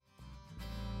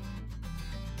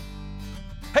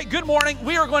Hey, good morning.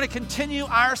 We are going to continue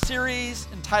our series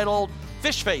entitled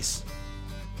Fish Face.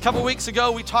 A couple weeks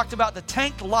ago, we talked about the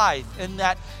tanked life and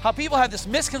that how people have this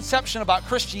misconception about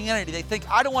Christianity. They think,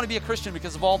 I don't want to be a Christian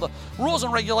because of all the rules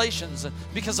and regulations and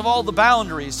because of all the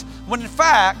boundaries. When in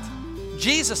fact,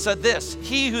 Jesus said this,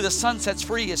 he who the Son sets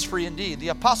free is free indeed. The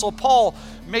Apostle Paul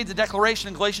made the declaration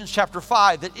in Galatians chapter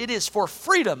 5 that it is for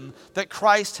freedom that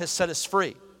Christ has set us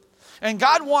free. And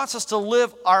God wants us to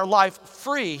live our life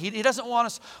free. He doesn't want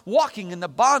us walking in the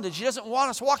bondage. He doesn't want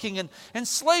us walking in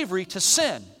slavery to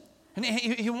sin. And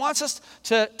he wants us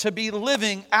to be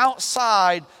living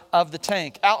outside of the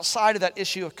tank, outside of that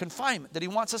issue of confinement, that he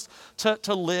wants us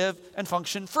to live and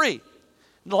function free.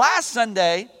 The last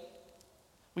Sunday,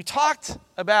 we talked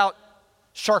about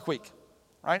Shark Week,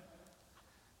 right?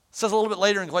 It says a little bit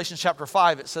later in Galatians chapter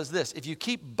 5, it says this, if you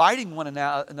keep biting one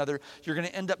another, you're going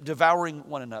to end up devouring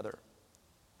one another.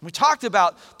 We talked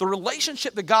about the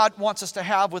relationship that God wants us to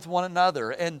have with one another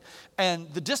and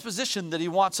the disposition that he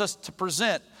wants us to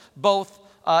present both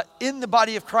in the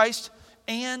body of Christ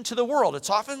and to the world.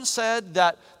 It's often said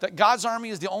that God's army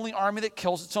is the only army that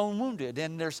kills its own wounded.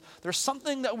 And there's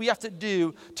something that we have to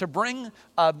do to bring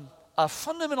a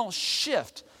fundamental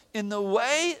shift in the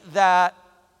way that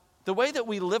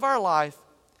we live our life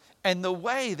and the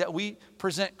way that we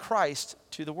present Christ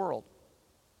to the world.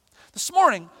 This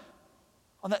morning,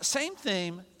 on that same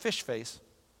theme, Fish Face,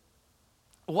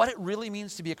 what it really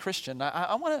means to be a Christian,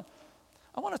 I want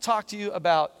to talk to you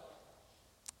about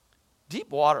deep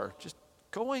water, just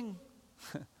going,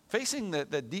 facing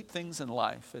the deep things in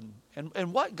life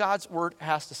and what God's Word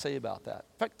has to say about that.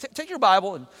 In fact, take your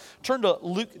Bible and turn to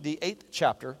Luke, the 8th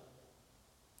chapter.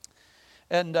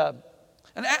 And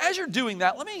as you're doing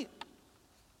that, let me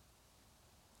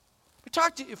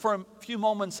talk to you for a few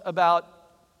moments about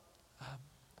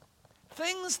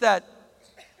things that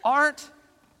aren't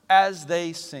as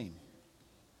they seem.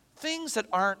 Things that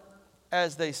aren't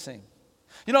as they seem.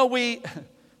 You know, we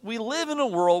live in a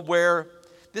world where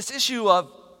this issue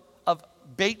of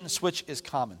bait and switch is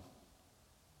common.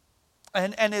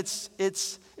 And it's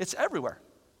everywhere.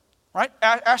 Right?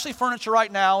 Ashley Furniture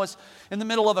right now is in the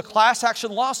middle of a class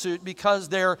action lawsuit because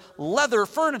their leather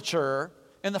furniture,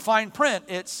 in the fine print,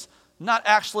 it's not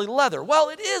actually leather. Well,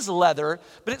 it is leather,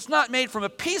 but it's not made from a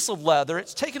piece of leather.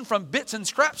 It's taken from bits and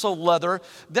scraps of leather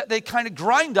that they kind of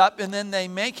grind up and then they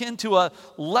make into a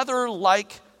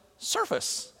leather-like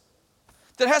surface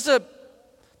that has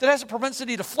a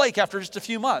propensity to flake after just a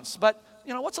few months. But,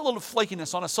 you know, what's a little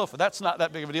flakiness on a sofa? That's not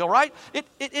that big of a deal, right?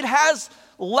 It has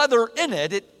leather in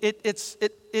it.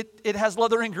 It has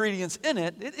leather ingredients in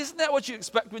it. Isn't that what you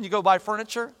expect when you go buy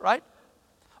furniture, right?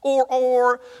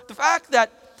 Or the fact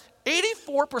that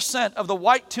 84% of the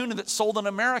white tuna that's sold in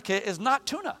America is not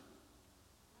tuna.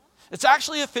 It's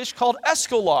actually a fish called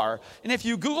escolar. And if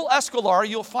you Google escolar,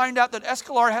 you'll find out that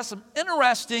escolar has some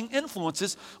interesting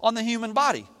influences on the human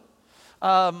body.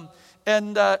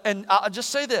 And I'll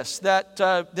just say this, that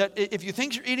if you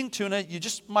think you're eating tuna, you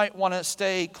just might want to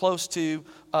stay close to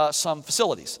some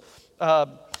facilities.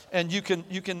 And you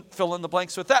can fill in the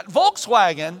blanks with that.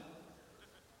 Volkswagen.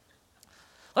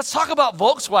 Let's talk about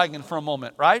Volkswagen for a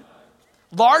moment, right?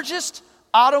 Largest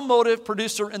automotive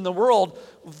producer in the world,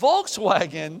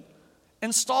 Volkswagen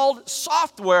installed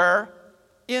software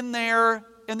in their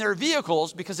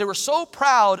vehicles because they were so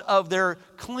proud of their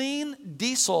clean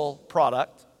diesel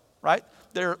product, right?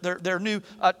 Their new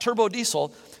turbo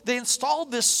diesel. They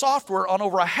installed this software on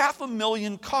over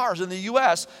 500,000 cars in the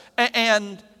U.S.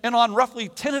 and on roughly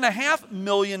 10.5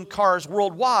 million cars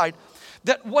worldwide.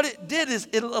 That what it did is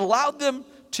it allowed them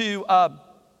to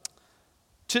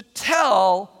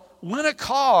tell when a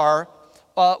car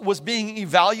was being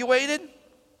evaluated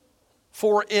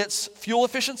for its fuel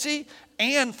efficiency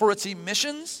and for its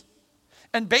emissions.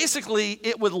 And basically,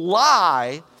 it would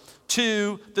lie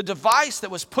to the device that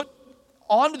was put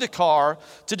onto the car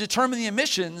to determine the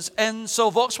emissions. And so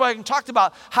Volkswagen talked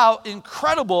about how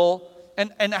incredible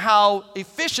and how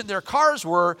efficient their cars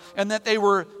were and that they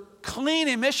were clean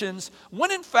emissions,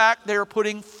 when in fact they are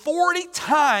putting 40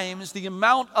 times the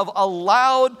amount of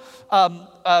allowed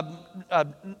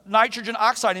nitrogen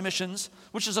oxide emissions,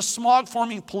 which is a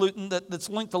smog-forming pollutant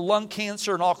that's linked to lung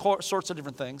cancer and all sorts of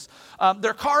different things.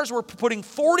 Their cars were putting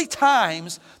 40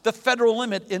 times the federal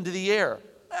limit into the air.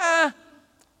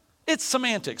 It's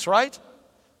semantics, right?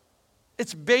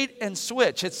 It's bait and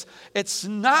switch. It's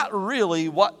not really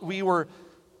what we were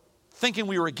thinking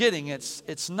we were getting.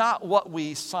 It's not what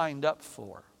we signed up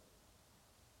for.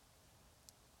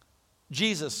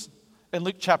 Jesus, in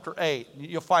Luke chapter 8,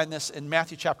 you'll find this in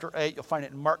Matthew chapter 8, you'll find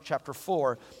it in Mark chapter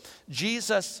 4.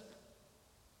 Jesus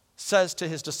says to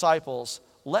his disciples,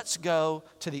 let's go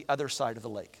to the other side of the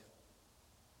lake.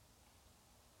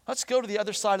 Let's go to the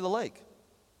other side of the lake.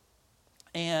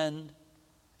 And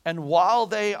while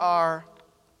they are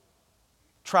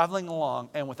traveling along,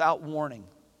 and without warning,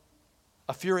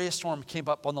 a furious storm came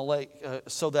up on the lake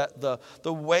so that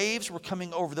the waves were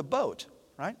coming over the boat,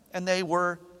 right? And they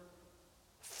were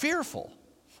fearful.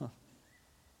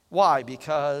 Why?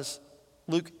 Because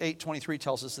Luke 8:23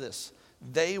 tells us this.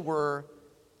 They were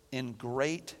in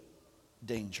great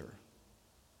danger.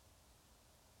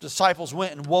 Disciples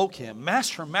went and woke him.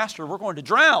 Master, Master, we're going to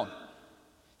drown.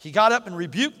 He got up and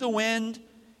rebuked the wind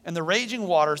and the raging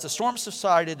waters. The storm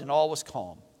subsided and all was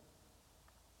calm.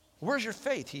 Where's your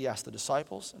faith? He asked the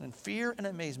disciples. And in fear and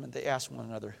amazement, they asked one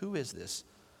another, who is this?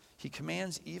 He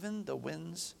commands even the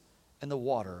winds and the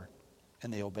water,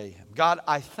 and they obey him. God,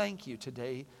 I thank you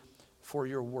today for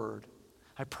your word.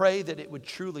 I pray that it would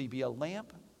truly be a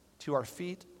lamp to our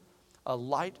feet, a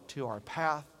light to our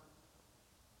path.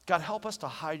 God, help us to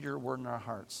hide your word in our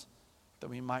hearts that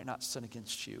we might not sin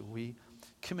against you. We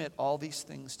commit all these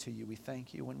things to you. We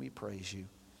thank you and we praise you.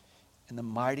 In the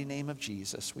mighty name of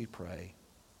Jesus, we pray.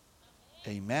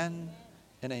 Amen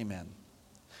and amen.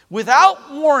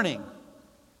 Without warning,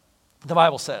 the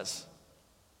Bible says.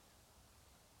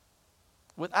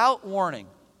 Without warning.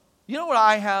 You know what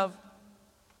I have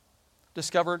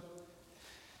discovered?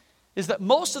 Is that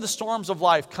most of the storms of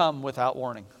life come without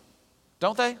warning.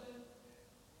 Don't they?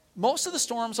 Most of the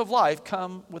storms of life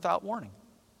come without warning.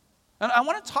 And I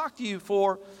want to talk to you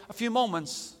for a few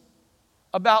moments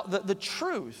about the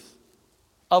truth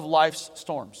of life's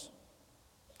storms.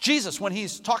 Jesus, when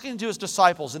he's talking to his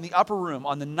disciples in the upper room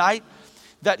on the night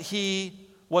that he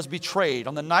was betrayed,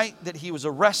 on the night that he was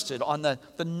arrested, on the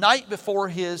night before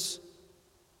his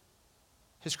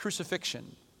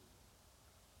crucifixion,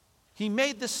 he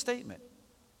made this statement.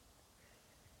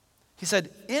 He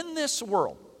said, in this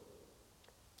world,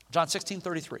 John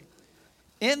 16:33,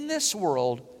 in this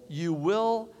world you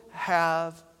will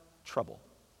have trouble.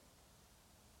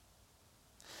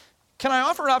 Can I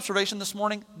offer an observation this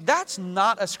morning? That's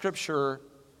not a scripture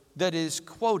that is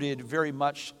quoted very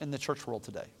much in the church world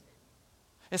today.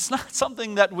 It's not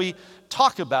something that we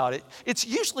talk about. It's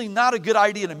usually not a good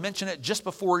idea to mention it just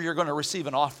before you're going to receive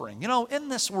an offering. You know, in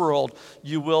this world,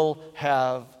 you will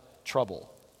have trouble.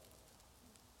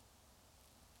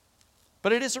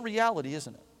 But it is a reality,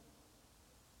 isn't it?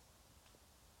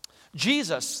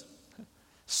 Jesus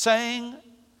saying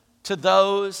to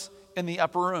those in the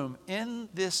upper room, in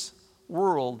this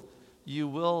world, you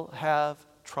will have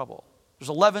trouble. There's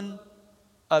 11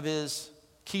 of his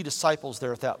key disciples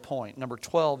there at that point. Number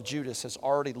 12, Judas, has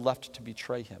already left to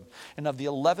betray him. And of the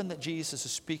 11 that Jesus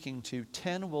is speaking to,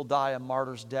 10 will die a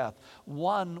martyr's death.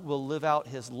 1 will live out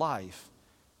his life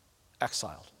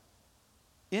exiled.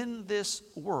 In this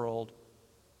world,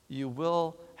 you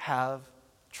will have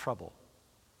trouble.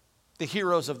 The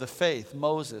heroes of the faith,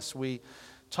 Moses, we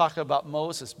talk about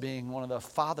Moses being one of the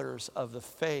fathers of the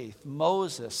faith.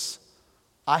 Moses,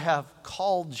 I have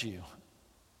called you.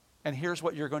 And here's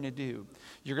what you're going to do.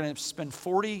 You're going to spend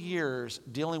 40 years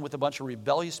dealing with a bunch of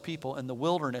rebellious people in the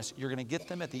wilderness. You're going to get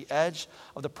them at the edge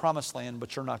of the promised land,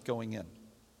 but you're not going in.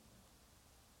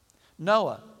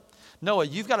 Noah,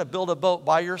 you've got to build a boat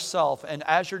by yourself, and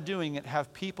as you're doing it,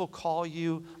 have people call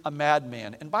you a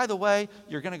madman. And by the way,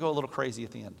 you're going to go a little crazy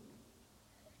at the end.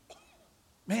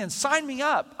 Man, sign me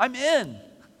up. I'm in.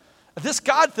 This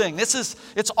God thing, it's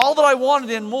all that I wanted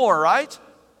and more, right?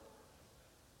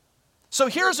 So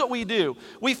here's what we do.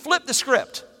 We flip the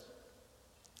script.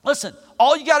 Listen,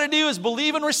 all you got to do is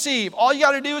believe and receive. All you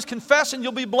got to do is confess and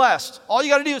you'll be blessed. All you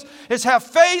got to do is have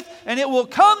faith and it will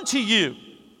come to you.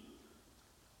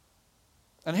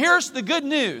 And here's the good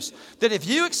news, that if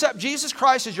you accept Jesus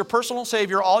Christ as your personal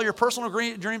Savior, all your personal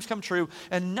dreams come true,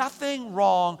 and nothing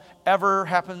wrong ever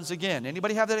happens again.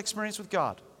 Anybody have that experience with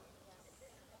God?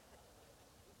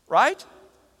 Right?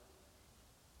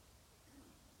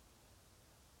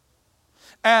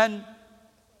 And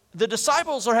the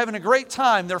disciples are having a great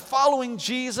time. They're following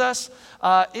Jesus.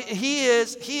 He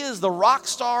is the rock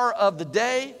star of the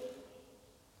day.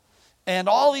 And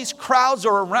all these crowds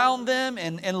are around them,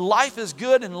 and life is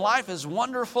good and life is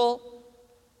wonderful.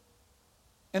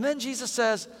 And then Jesus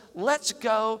says, let's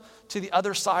go to the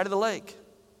other side of the lake.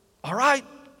 All right,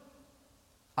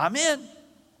 I'm in.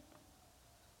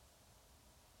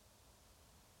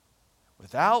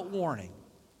 Without warning,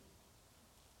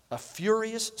 a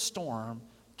furious storm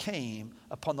came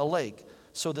upon the lake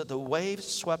so that the waves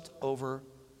swept over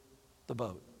the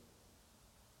boat.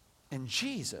 And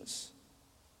Jesus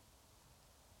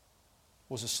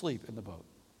was asleep in the boat.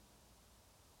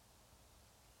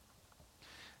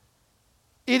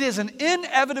 It is an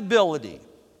inevitability,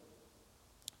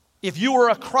 if you are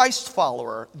a Christ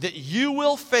follower, that you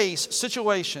will face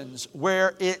situations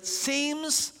where it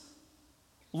seems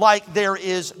like there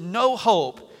is no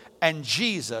hope and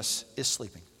Jesus is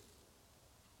sleeping.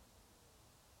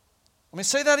 Let me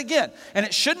say that again. And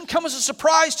it shouldn't come as a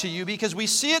surprise to you because we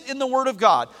see it in the Word of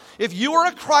God. If you are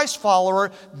a Christ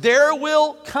follower, there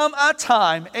will come a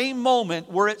time, a moment,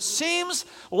 where it seems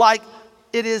like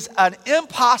it is an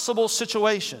impossible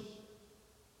situation.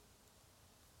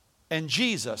 And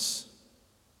Jesus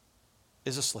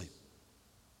is asleep.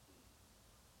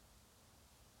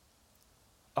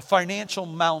 A financial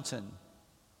mountain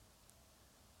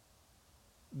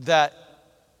that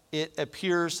it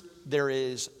appears there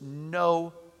is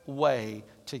no way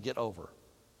to get over.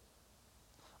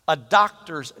 A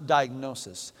doctor's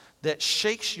diagnosis that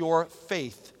shakes your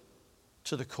faith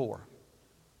to the core.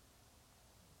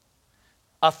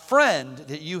 A friend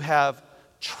that you have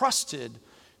trusted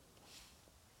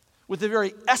with the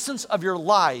very essence of your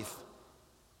life,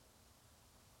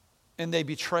 and they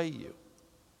betray you.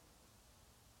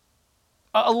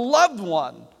 A loved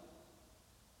one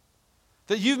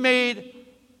that you've made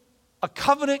a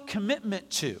covenant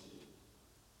commitment to,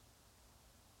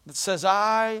 that says,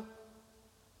 I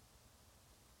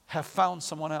have found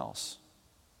someone else,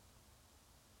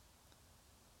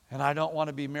 and I don't want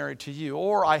to be married to you.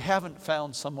 Or I haven't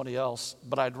found somebody else,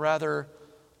 but I'd rather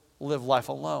live life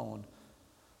alone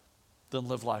than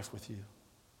live life with you.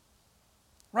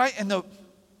 Right? And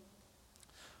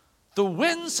the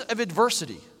winds of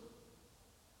adversity,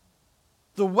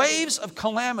 the waves of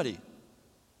calamity,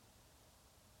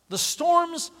 the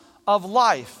storms of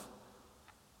life,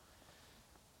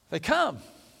 they come.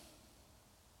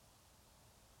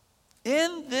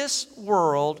 In this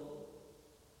world,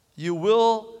 you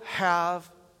will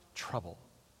have trouble.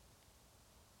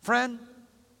 Friend,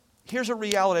 here's a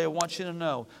reality I want you to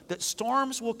know, that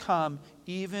storms will come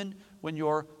even when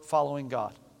you're following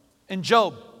God. In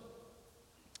Job,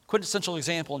 quintessential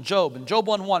example in Job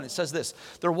 1:1, it says this: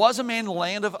 there was a man in the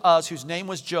land of Uz whose name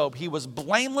was Job. He was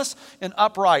blameless and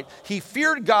upright. He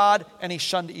feared God and he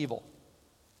shunned evil.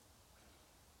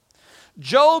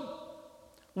 Job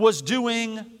was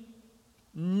doing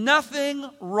nothing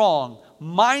wrong,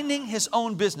 minding his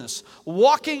own business,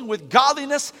 walking with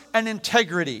godliness and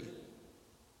integrity,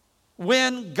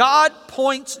 when God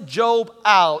points Job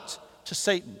out to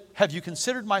Satan. Have you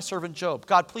considered my servant Job?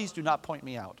 God, please do not point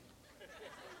me out.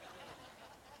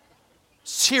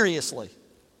 Seriously.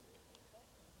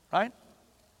 Right?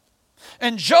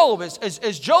 And Job,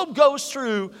 as Job goes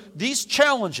through these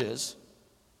challenges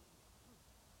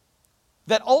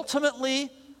that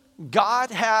ultimately God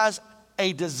has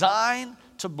a design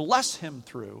to bless him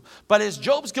through. But as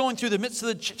Job's going through the midst of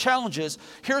the challenges,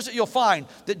 here's what you'll find.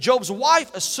 That Job's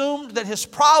wife assumed that his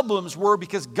problems were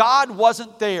because God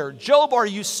wasn't there. Job, are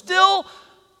you still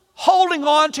holding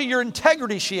on to your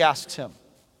integrity? She asks him.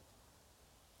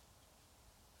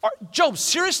 Job,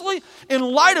 seriously? In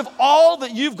light of all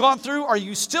that you've gone through, are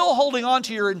you still holding on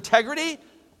to your integrity?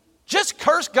 Just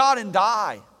curse God and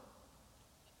die.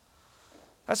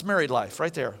 That's married life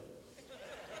right there.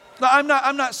 Now,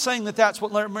 I'm not saying that that's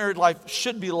what married life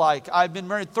should be like. I've been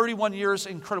married 31 years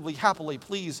incredibly happily.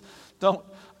 Please don't.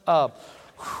 But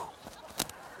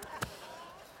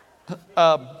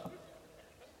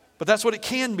that's what it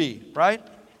can be, right?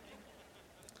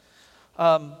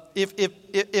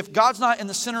 If God's not in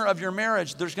the center of your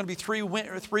marriage, there's going to be three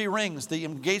rings: the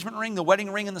engagement ring, the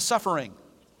wedding ring, and the suffering.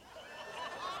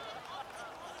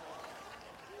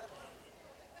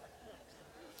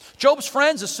 Job's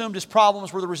friends assumed his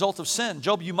problems were the result of sin.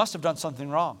 Job, you must have done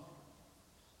something wrong.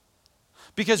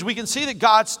 Because we can see that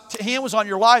God's hand was on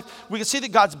your life. We can see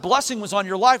that God's blessing was on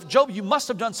your life. Job, you must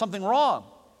have done something wrong.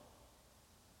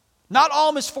 Not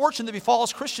all misfortune that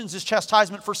befalls Christians is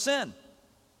chastisement for sin.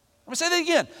 Let me say that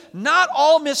again. Not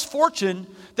all misfortune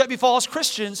that befalls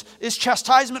Christians is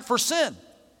chastisement for sin.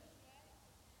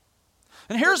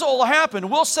 And here's what will happen.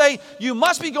 We'll say, you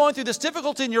must be going through this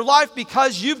difficulty in your life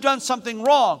because you've done something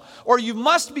wrong. Or you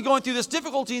must be going through this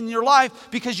difficulty in your life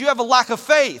because you have a lack of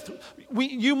faith.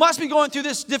 You must be going through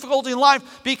this difficulty in life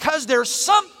because there's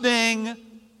something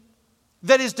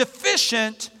that is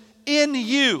deficient in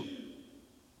you.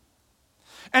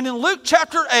 And in Luke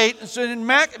chapter 8, so in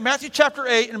Matthew chapter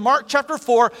 8 and Mark chapter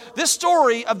 4, this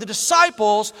story of the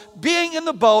disciples being in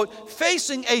the boat,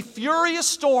 facing a furious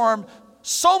storm,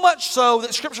 so much so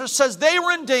that Scripture says they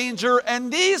were in danger,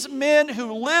 and these men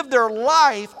who lived their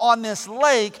life on this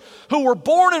lake, who were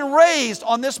born and raised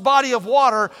on this body of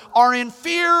water, are in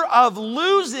fear of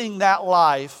losing that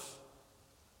life.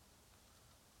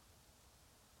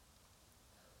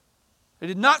 They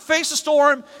did not face a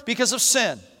storm because of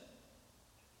sin.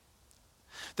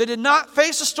 They did not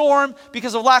face a storm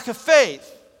because of lack of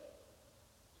faith.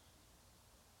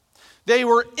 They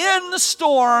were in the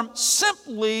storm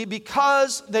simply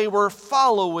because they were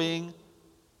following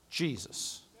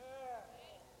Jesus.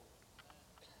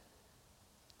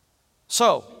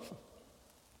 So,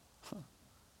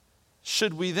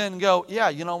 should we then go, yeah,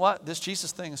 you know what? This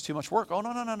Jesus thing is too much work. Oh,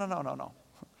 no.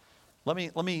 Let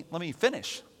me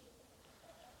finish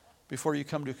before you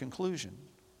come to a conclusion.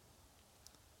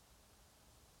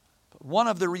 But one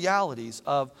of the realities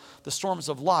of the storms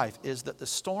of life is that the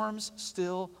storms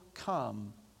still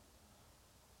come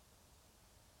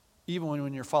even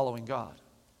when you're following God.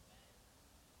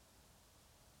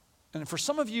 And for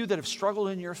some of you that have struggled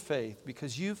in your faith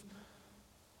because you've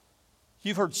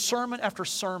heard sermon after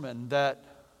sermon that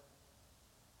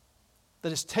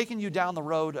has taken you down the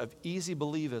road of easy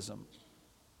believism,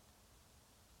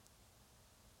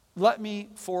 let me,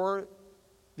 for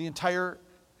the entire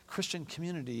Christian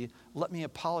community, let me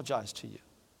apologize to you.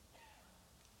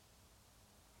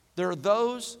 There are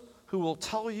those who will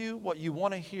tell you what you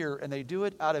want to hear, and they do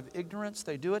it out of ignorance,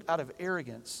 they do it out of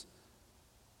arrogance.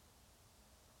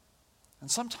 And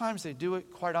sometimes they do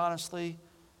it, quite honestly,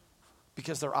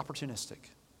 because they're opportunistic.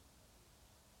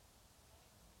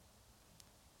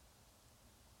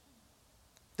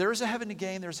 There is a heaven to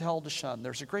gain, there's a hell to shun.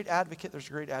 There's a great advocate, there's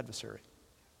a great adversary.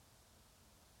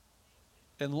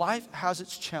 And life has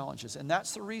its challenges, and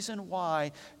that's the reason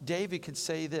why David could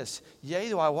say this, yea,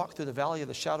 though I walk through the valley of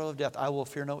the shadow of death, I will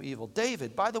fear no evil.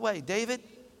 David, by the way, David,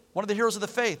 one of the heroes of the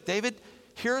faith, David,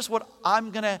 here's what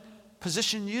I'm going to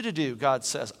position you to do, God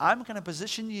says. I'm going to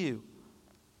position you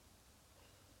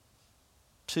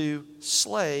to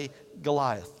slay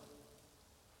Goliath.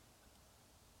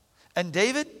 And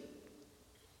David,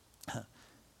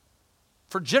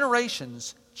 for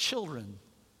generations, children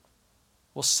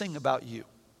will sing about you.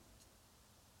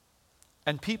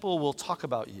 And people will talk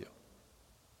about you.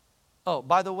 Oh,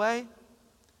 by the way,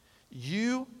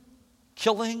 you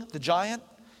killing the giant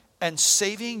and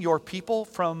saving your people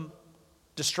from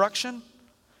destruction,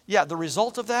 yeah, the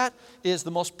result of that is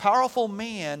the most powerful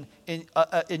man in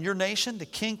your nation, the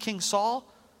King Saul,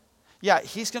 yeah,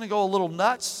 he's going to go a little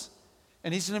nuts,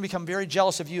 and he's going to become very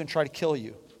jealous of you and try to kill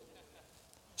you.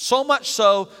 So much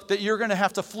so that you're going to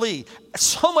have to flee.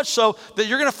 So much so that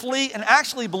you're going to flee, and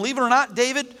actually, believe it or not,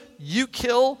 David, you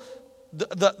kill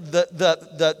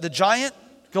the giant,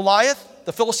 Goliath,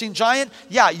 the Philistine giant.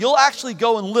 Yeah, you'll actually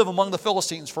go and live among the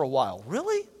Philistines for a while.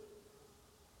 Really?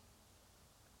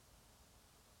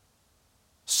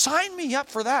 Sign me up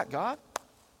for that, God.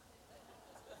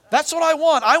 That's what I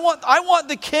want. I want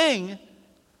the king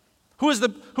who is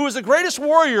the greatest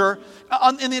warrior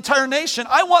in the entire nation.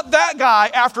 I want that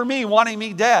guy after me, wanting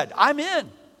me dead. I'm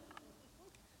in.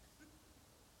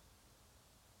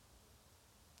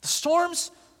 The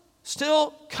storms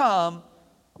still come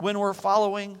when we're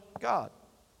following God.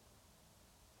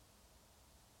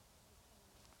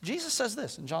 Jesus says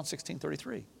this in John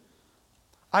 16:33.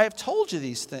 I have told you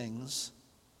these things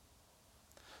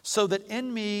so that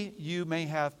in me you may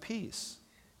have peace.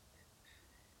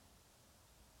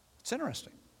 It's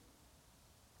interesting,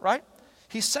 right?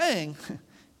 He's saying,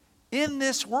 in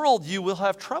this world you will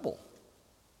have trouble.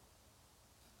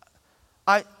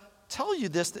 I tell you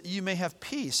this that you may have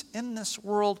peace. In this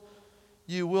world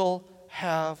you will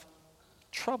have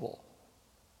trouble.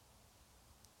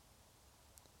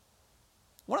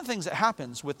 One of the things that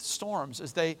happens with storms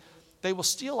is they will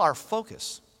steal our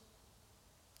focus,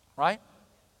 right?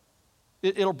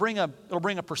 It'll bring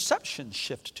a perception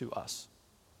shift to us.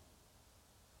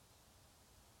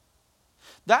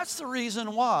 That's the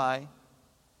reason why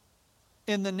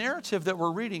in the narrative that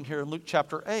we're reading here in Luke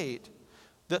chapter 8,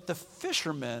 that the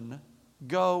fishermen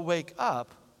go wake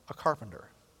up a carpenter.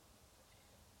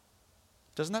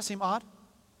 Doesn't that seem odd?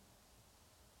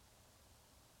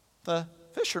 The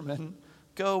fishermen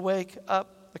go wake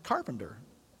up the carpenter.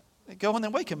 They go and they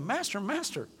wake him,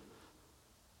 Master,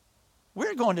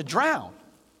 we're going to drown.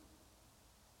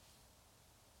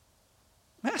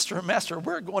 Master,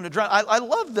 we're going to drown. I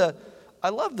love the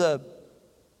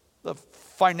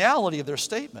finality of their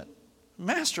statement.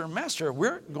 Master,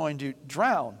 we're going to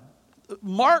drown.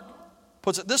 Mark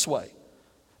puts it this way.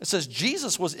 It says,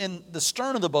 Jesus was in the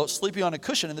stern of the boat sleeping on a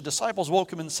cushion, and the disciples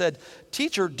woke him and said,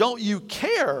 Teacher, don't you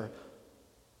care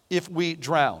if we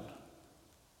drown?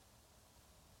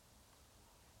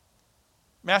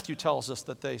 Matthew tells us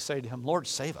that they say to him, Lord,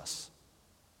 save us.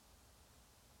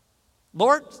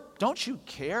 Lord, don't you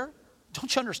care?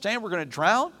 Don't you understand we're going to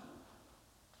drown?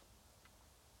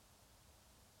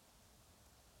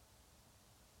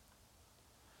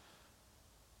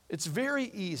 It's very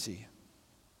easy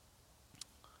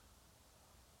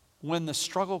when the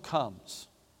struggle comes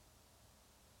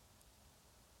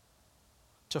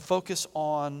to focus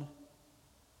on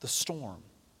the storm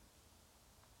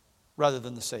rather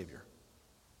than the Savior.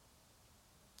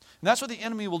 And that's what the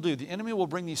enemy will do. The enemy will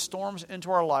bring these storms into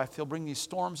our life. He'll bring these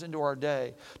storms into our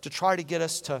day to try to get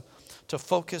us to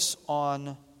focus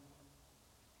on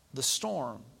the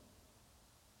storm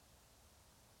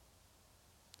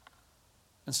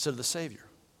instead of the Savior.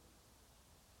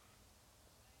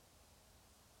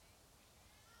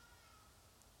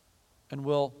 And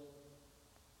we'll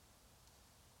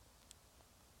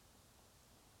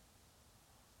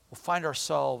find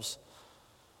ourselves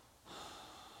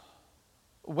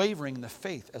wavering in the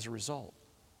faith as a result.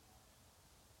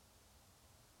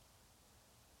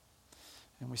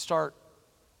 And we start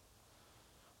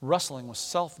wrestling with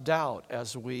self-doubt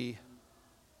as we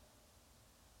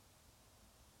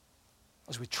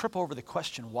trip over the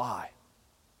question, why?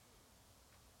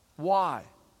 Why?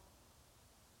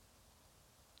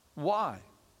 Why?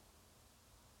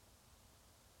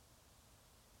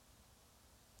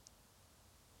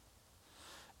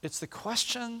 It's the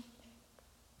question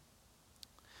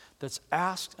that's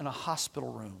asked in a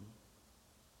hospital room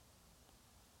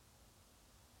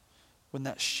when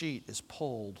that sheet is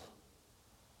pulled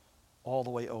all the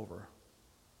way over.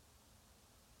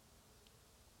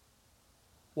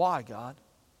 Why, God?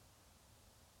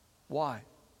 Why?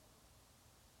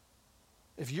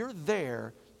 If you're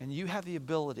there and you have the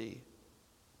ability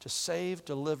to save,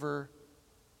 deliver,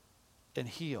 and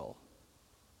heal,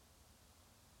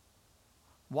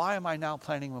 why am I now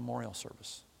planning a memorial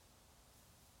service?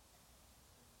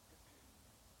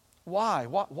 Why?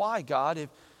 Why, God?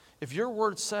 If your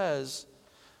word says,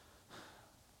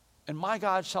 and my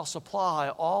God shall supply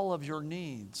all of your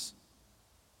needs,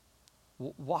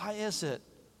 why is it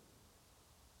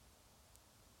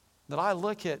that I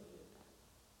look at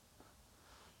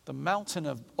the mountain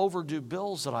of overdue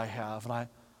bills that I have, and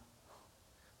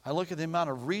I look at the amount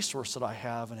of resource that I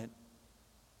have, and it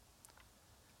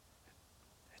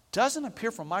doesn't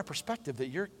appear from my perspective that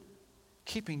you're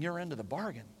keeping your end of the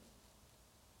bargain?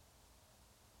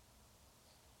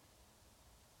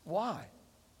 Why?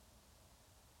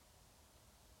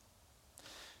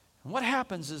 And what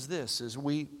happens is this, is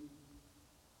we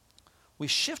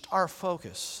shift our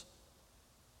focus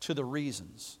to the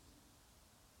reasons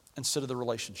instead of the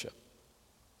relationship.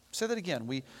 Say that again.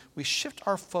 We shift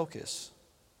our focus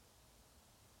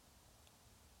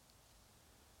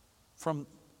from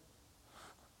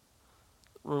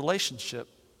relationship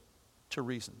to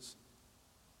reasons.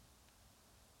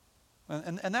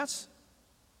 And that's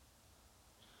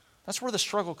where the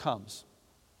struggle comes.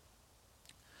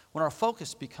 When our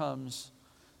focus becomes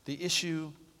the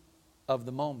issue of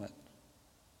the moment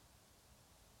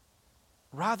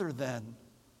rather than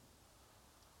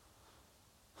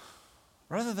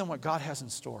what God has in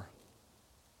store.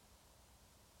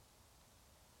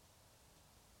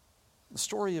 The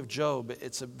story of Job,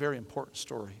 it's a very important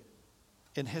story.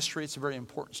 In history, it's a very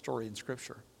important story in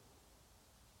Scripture.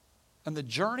 And the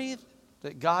journey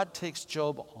that God takes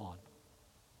Job on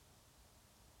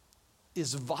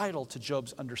is vital to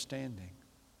Job's understanding.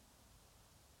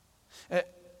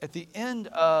 At the end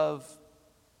of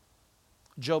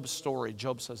Job's story,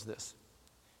 Job says this.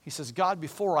 He says, God,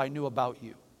 before I knew about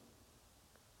you,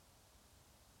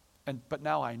 but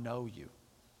now I know you.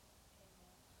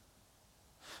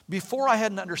 Before I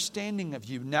had an understanding of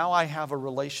you, now I have a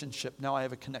relationship, now I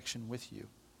have a connection with you.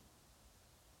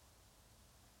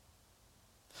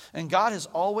 And God has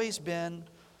always been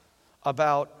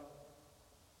about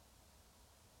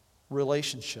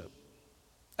relationship.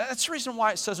 That's the reason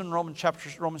why it says in Romans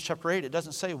chapter 8, it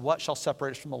doesn't say what shall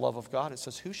separate us from the love of God. It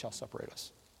says who shall separate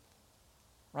us.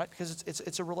 Right? Because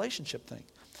it's a relationship thing.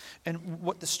 And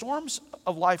what the storms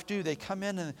of life do, they come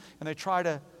in and they try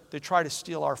to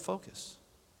steal our focus.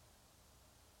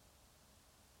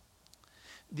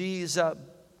 These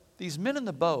men in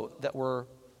the boat that were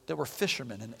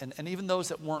fishermen, and even those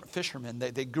that weren't fishermen,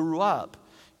 they grew up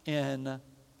in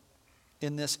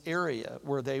this area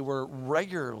where they were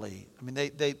regularly,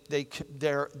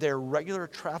 their regular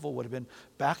travel would have been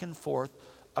back and forth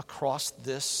across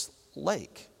this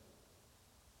lake.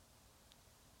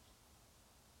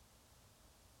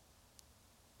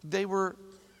 They were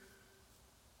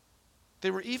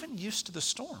even used to the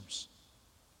storms.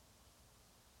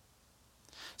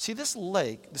 See, this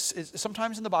lake,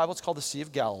 sometimes in the Bible it's called the Sea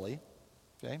of Galilee,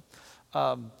 okay?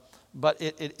 But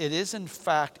it is, in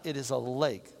fact, it is a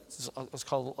lake. It's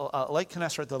called Lake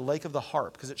Gennesaret, the Lake of the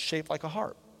Harp, because it's shaped like a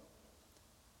harp.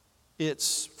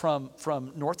 It's from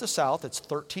north to south, it's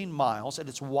 13 miles. At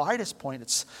its widest point,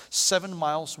 it's 7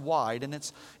 miles wide, and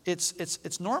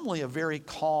it's normally a very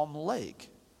calm lake.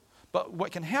 But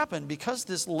what can happen, because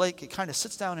this lake, it kind of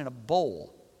sits down in a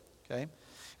bowl, okay?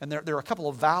 And there are a couple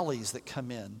of valleys that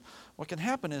come in. What can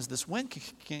happen is this wind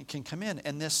can come in,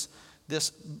 and this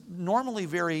normally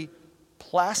very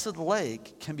placid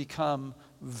lake can become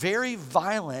very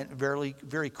violent very,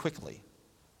 very quickly.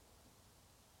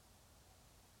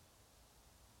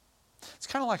 It's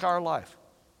kind of like our life.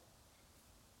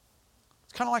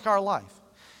 It's kind of like our life.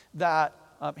 That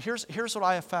here's what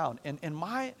I have found in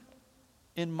my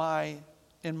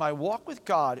walk with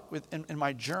God, in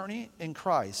my journey in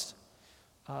Christ.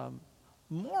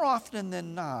 More often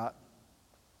than not,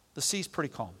 the sea's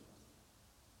pretty calm.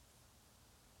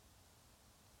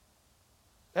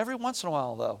 Every once in a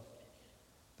while, though,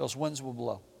 those winds will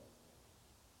blow.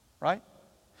 Right?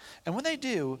 And when they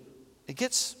do, it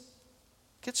gets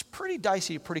pretty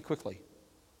dicey pretty quickly.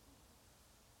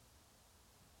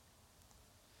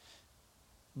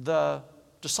 The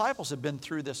disciples have been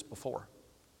through this before.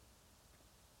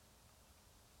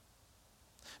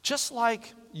 Just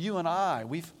like you and I,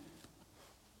 we've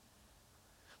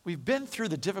been through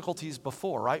the difficulties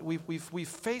before, right? We've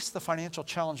faced the financial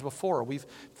challenge before. We've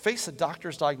faced the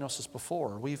doctor's diagnosis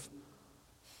before. We've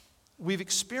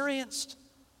experienced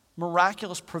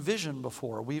miraculous provision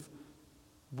before. We've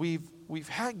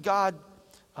had God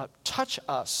touch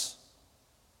us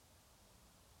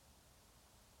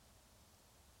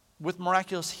with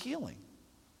miraculous healing.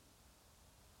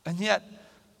 And yet,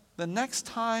 the next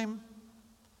time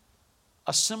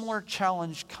a similar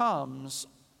challenge comes,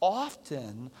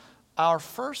 often our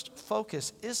first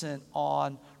focus isn't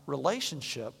on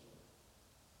relationship,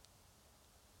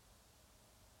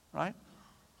 right?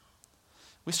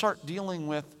 We start dealing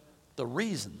with the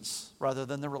reasons rather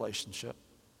than the relationship.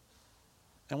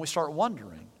 And we start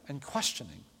wondering and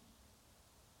questioning.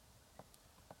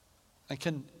 And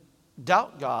can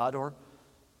doubt God or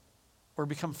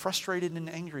become frustrated and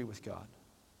angry with God.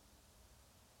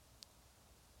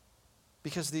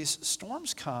 Because these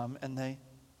storms come and they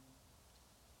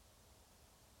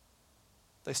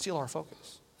steal our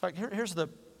focus. In fact, here's the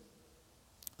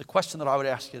question that I would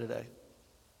ask you today.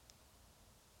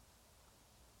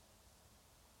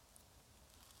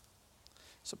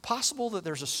 Is it possible that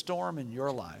there's a storm in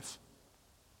your life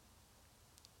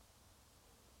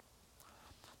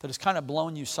that has kind of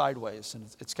blown you sideways and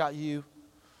it's got you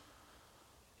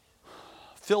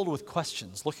filled with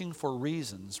questions, looking for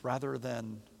reasons rather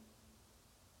than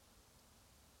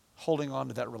holding on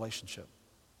to that relationship?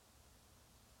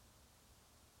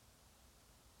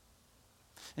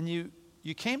 And you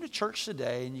came to church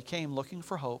today and you came looking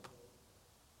for hope.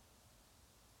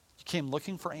 You came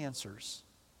looking for answers.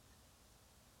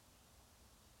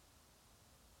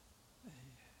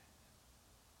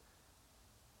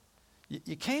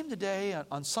 You came today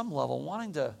on some level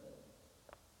wanting to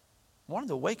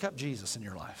wake up Jesus in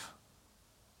your life.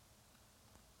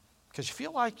 Because you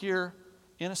feel like you're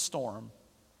in a storm.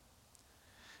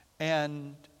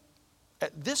 And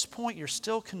at this point, you're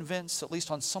still convinced, at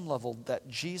least on some level, that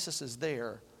Jesus is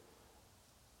there,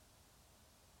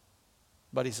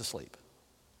 but he's asleep.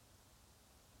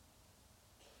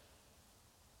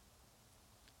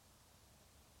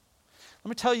 Let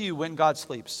me tell you when God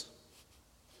sleeps.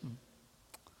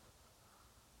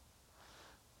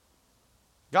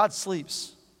 God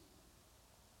sleeps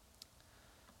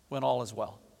when all is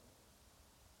well.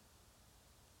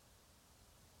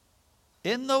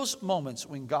 In those moments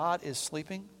when God is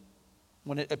sleeping,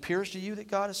 when it appears to you that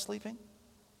God is sleeping,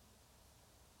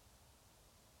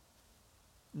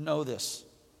 know this,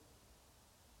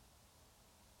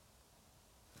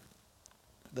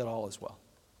 that all is well.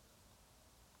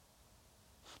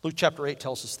 Luke chapter 8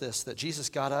 tells us this, that Jesus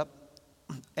got up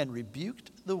and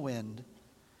rebuked the wind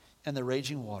and the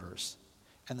raging waters,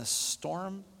 and the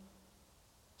storm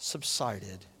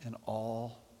subsided, and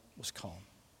all was calm.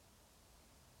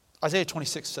 Isaiah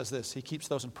 26 says this, he keeps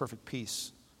those in perfect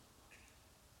peace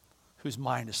whose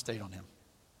mind is stayed on him.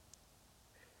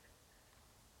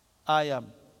 A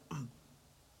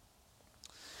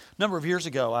number of years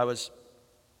ago, I was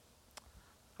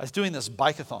doing this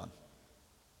bike-a-thon.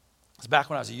 It was back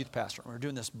when I was a youth pastor. We were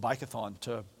doing this bike-a-thon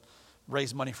to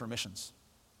raise money for missions.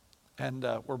 And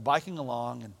we're biking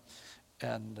along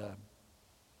and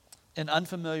in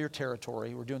unfamiliar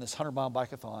territory. We're doing this 100-mile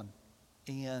bike-a-thon.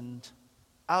 And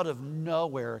out of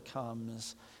nowhere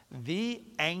comes the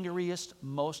angriest,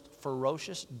 most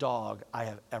ferocious dog I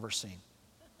have ever seen.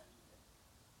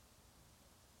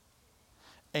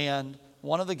 And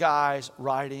one of the guys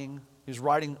he was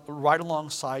riding right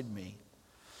alongside me,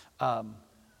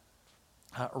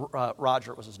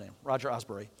 Roger was his name, Roger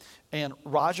Osbury. And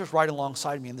Roger's right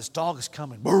alongside me, and this dog is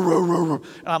coming. And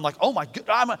I'm like, oh my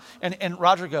God. And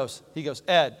Roger goes,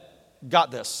 Ed,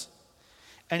 got this.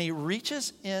 And he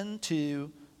reaches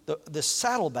into the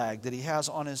saddlebag that he has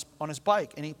on his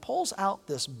bike, and he pulls out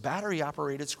this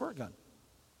battery-operated squirt gun,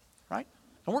 right?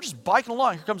 And we're just biking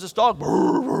along. Here comes this dog.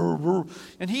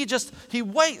 And he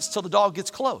waits till the dog gets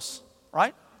close,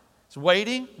 right? He's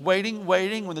waiting.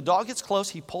 When the dog gets close,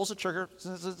 he pulls the trigger,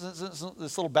 this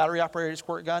little battery-operated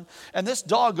squirt gun, and this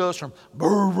dog goes from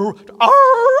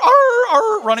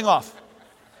to running off.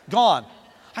 Gone.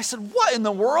 I said, what in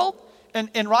the world?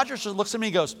 And Roger just looks at me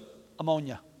and goes,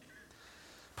 ammonia.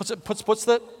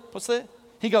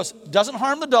 He goes, doesn't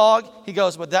harm the dog. He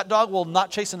goes, but that dog will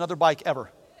not chase another bike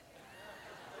ever.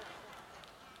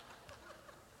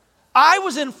 I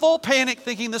was in full panic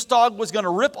thinking this dog was going to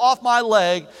rip off my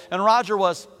leg, and Roger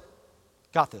was,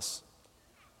 got this.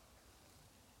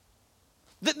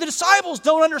 The disciples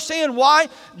don't understand why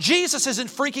Jesus isn't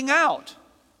freaking out.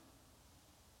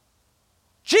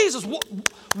 Jesus,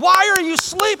 why are you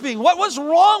sleeping? What's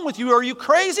wrong with you? Are you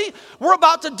crazy? We're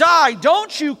about to die.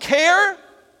 Don't you care?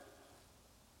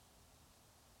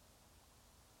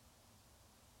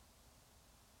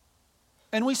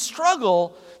 And we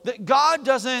struggle that God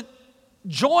doesn't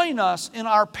join us in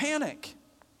our panic.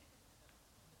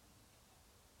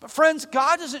 But friends,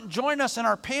 God doesn't join us in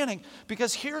our panic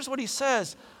because here's what he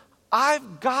says,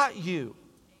 I've got you.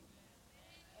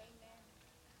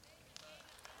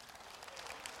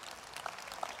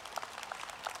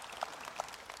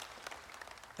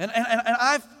 And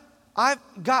I've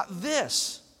got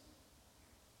this.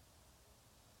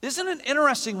 Isn't it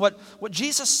interesting what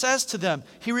Jesus says to them?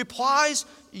 He replies,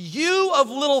 you of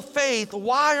little faith,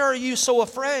 why are you so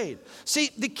afraid?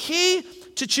 See, the key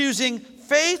to choosing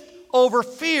faith over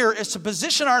fear is to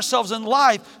position ourselves in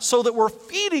life so that we're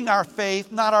feeding our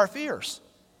faith, not our fears.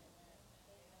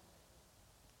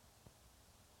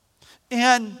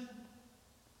 And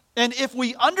if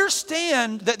we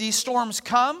understand that these storms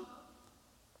come,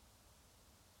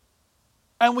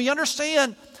 and we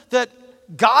understand that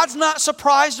God's not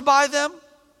surprised by them,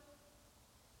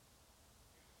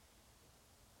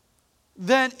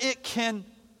 then it can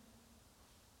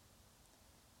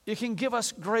give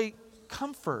us great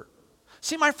comfort.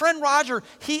 See, my friend Roger,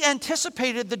 he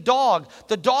anticipated the dog.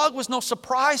 The dog was no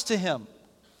surprise to him.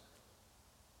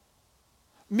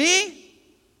 Me?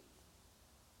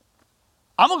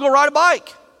 I'm going to go ride a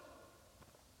bike.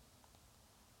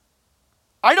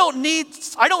 I don't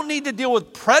need to deal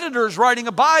with predators riding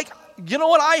a bike. You know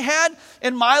what I had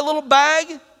in my little bag?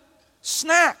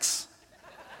 Snacks.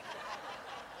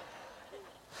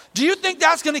 Do you think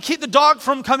that's going to keep the dog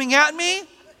from coming at me?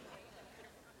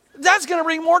 That's going to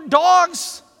bring more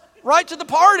dogs right to the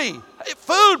party. Hey,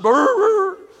 food.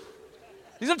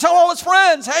 He's going to tell all his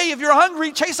friends, hey, if you're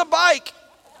hungry, chase a bike.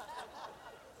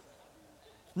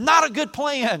 Not a good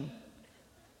plan.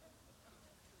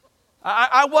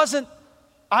 I wasn't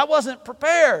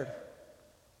prepared.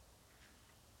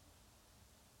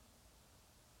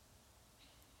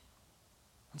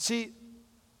 And see,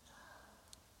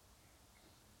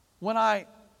 when I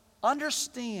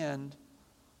understand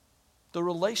the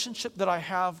relationship that I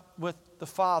have with the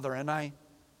Father, and I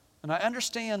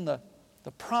understand the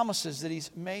promises that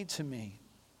He's made to me,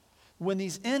 when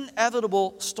these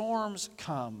inevitable storms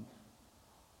come,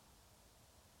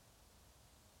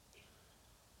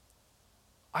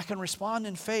 I can respond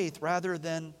in faith rather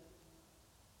than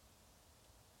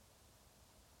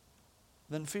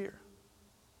fear.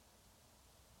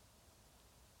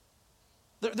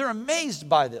 They're amazed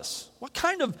by this. What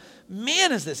kind of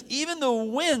man is this? Even the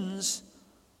winds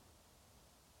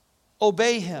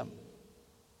obey him.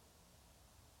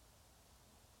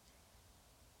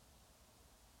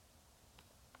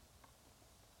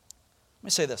 Let me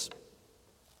say this.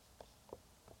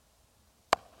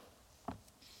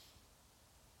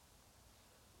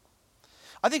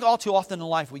 I think all too often in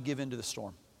life we give in to the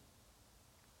storm.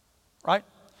 Right?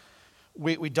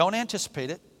 We don't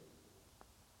anticipate it.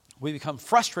 We become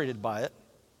frustrated by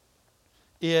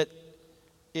it.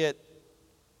 It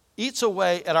eats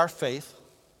away at our faith.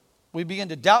 We begin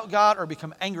to doubt God or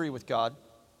become angry with God.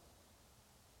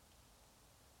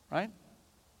 Right?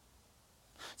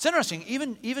 It's interesting,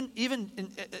 even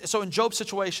in Job's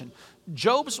situation,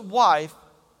 Job's wife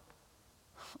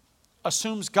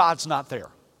assumes God's not there.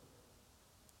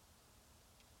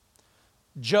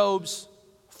 Job's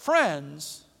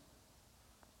friends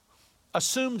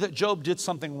assumed that Job did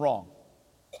something wrong.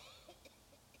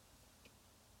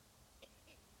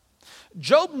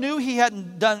 Job knew he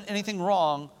hadn't done anything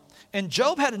wrong, And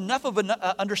Job had enough of an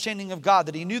understanding of God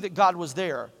that he knew that God was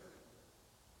there.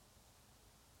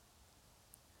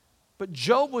 But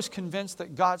Job was convinced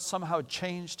that God somehow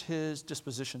changed his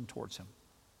disposition towards him.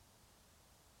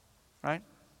 Right?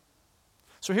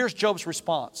 So here's Job's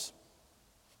response.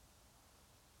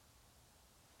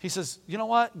 He says, you know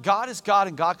what? God is God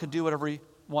and God can do whatever he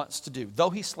wants to do. Though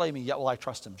he slay me, yet will I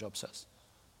trust him, Job says.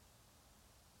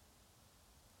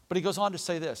 But he goes on to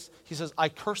say this. He says, I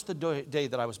curse the day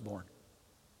that I was born.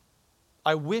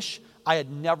 I wish I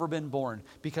had never been born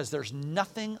because there's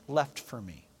nothing left for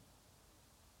me.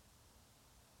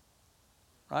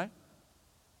 Right?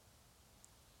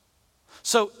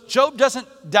 So Job doesn't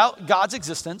doubt God's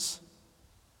existence.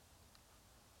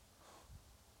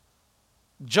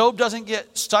 Job doesn't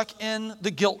get stuck in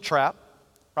the guilt trap,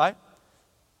 right?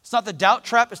 It's not the doubt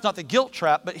trap, it's not the guilt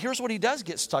trap, but here's what he does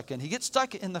get stuck in. He gets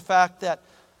stuck in the fact that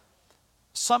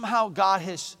somehow God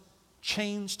has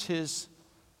changed his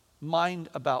mind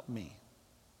about me.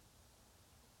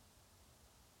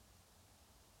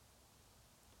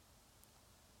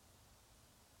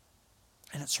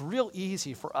 And it's real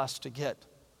easy for us to get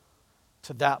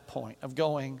to that point of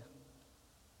going,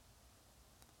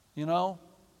 you know,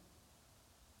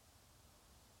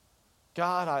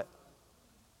 God,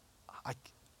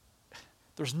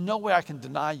 there's no way I can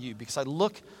deny you because I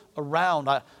look around,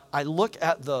 I look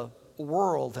at the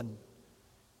world and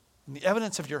the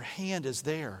evidence of your hand is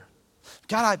there.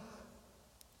 God,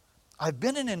 I've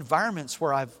been in environments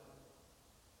where I've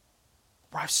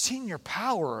seen your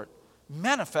power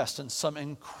manifest in some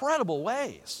incredible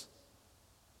ways.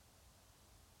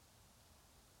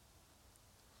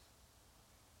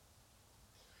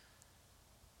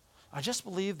 I just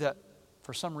believe that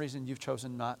for some reason you've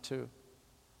chosen not to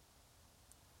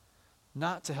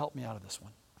help me out of this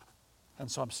one.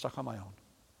 And so I'm stuck on my own.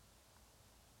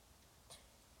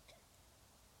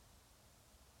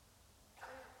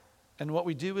 And what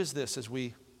we do is this, is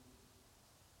we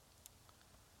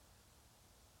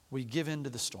give in to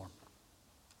the storm.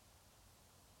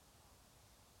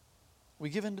 We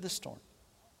give in to the storm.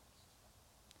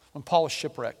 When Paul was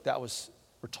shipwrecked,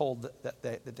 we're told that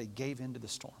they gave in to the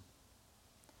storm.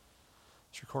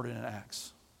 It's recorded in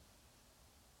Acts.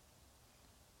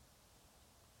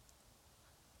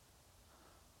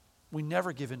 We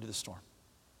never give in to the storm.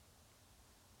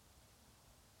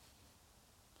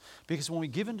 Because when we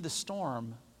give in to the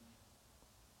storm,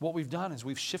 what we've done is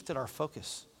we've shifted our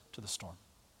focus to the storm.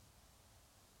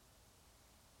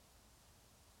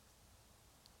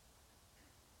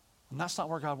 And that's not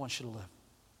where God wants you to live.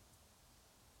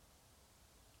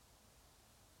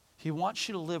 He wants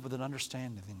you to live with an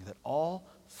understanding that all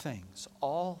things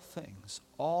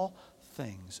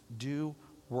do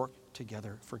work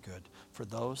together for good for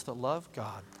those that love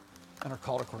God and are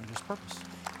called according to his purpose.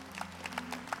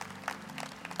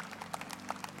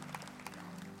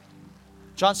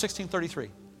 John 16:33.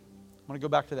 I'm going to go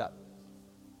back to that.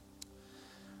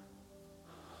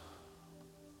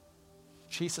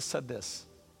 Jesus said this.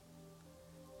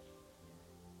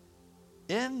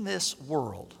 In this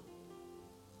world,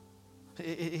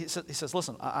 he says,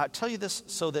 listen, I tell you this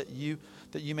so that you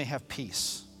may have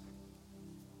peace.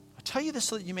 I tell you this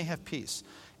so that you may have peace.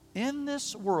 In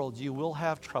this world you will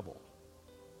have trouble.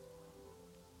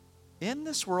 In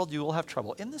this world you will have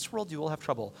trouble. In this world you will have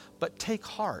trouble. But take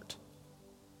heart,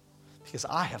 because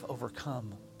I have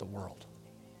overcome the world.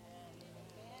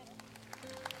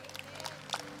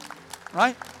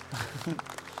 Right?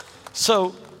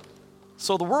 So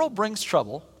the world brings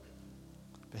trouble,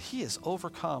 but he has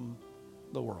overcome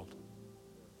the world.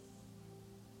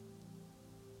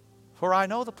 For I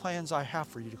know the plans I have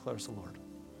for you, declares the Lord.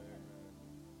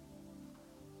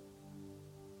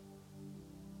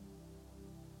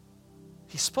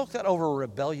 He spoke that over a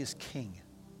rebellious king.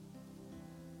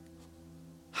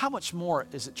 How much more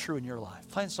is it true in your life?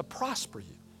 Plans to prosper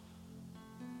you,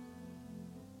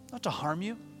 not to harm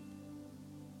you.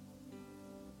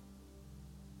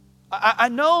 I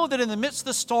know that in the midst of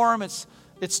the storm, it's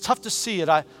tough to see it.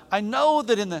 I know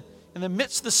that in the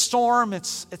midst of the storm,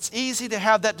 it's easy to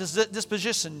have that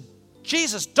disposition.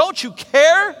 Jesus, don't you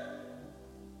care?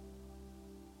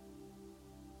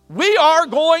 We are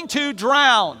going to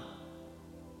drown.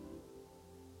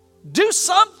 Do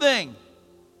something.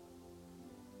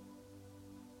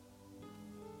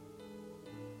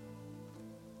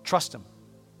 Trust him.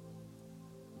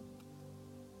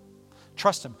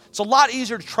 Trust him. It's a lot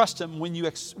easier to trust him when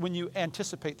you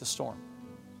anticipate the storm.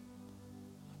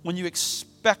 When you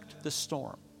expect the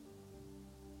storm.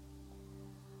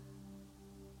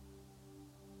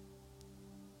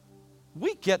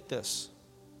 We get this.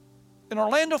 In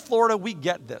Orlando, Florida, we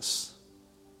get this.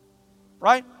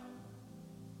 Right?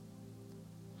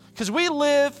 Because we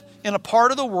live in a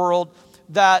part of the world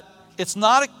that it's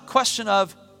not a question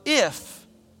of if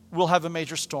we'll have a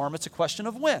major storm, it's a question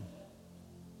of when.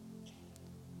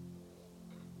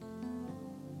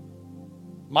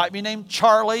 Might be named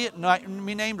Charlie, it might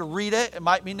be named Rita, it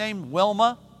might be named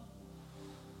Wilma.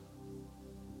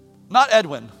 Not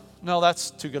Edwin. No, that's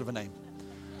too good of a name.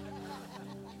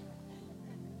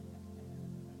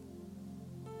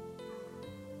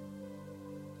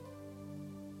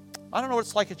 I don't know what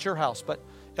it's like at your house, but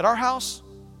at our house,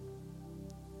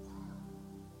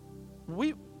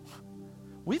 we've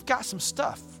got some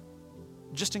stuff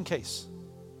just in case.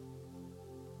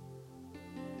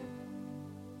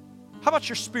 How about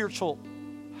your spiritual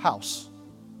house?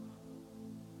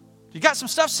 You got some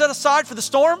stuff set aside for the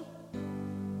storm?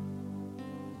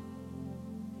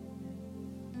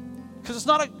 Because it's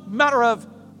not a matter of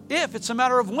if, it's a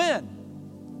matter of when.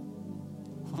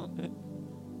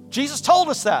 Jesus told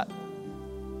us that.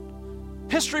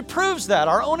 History proves that.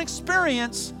 Our own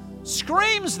experience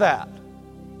screams that.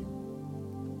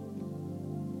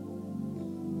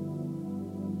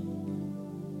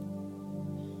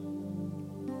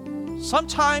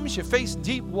 Sometimes you face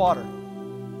deep water.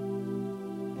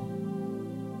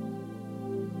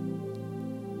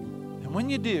 And when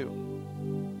you do,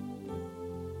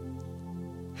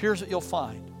 here's what you'll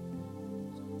find.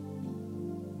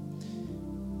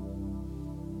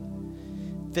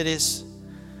 That his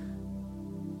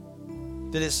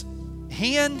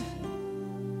hand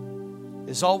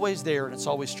is always there and it's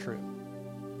always true.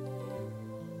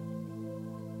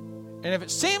 And if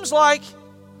it seems like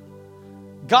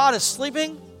God is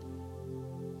sleeping,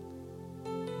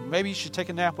 maybe you should take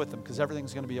a nap with him because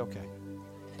everything's going to be okay.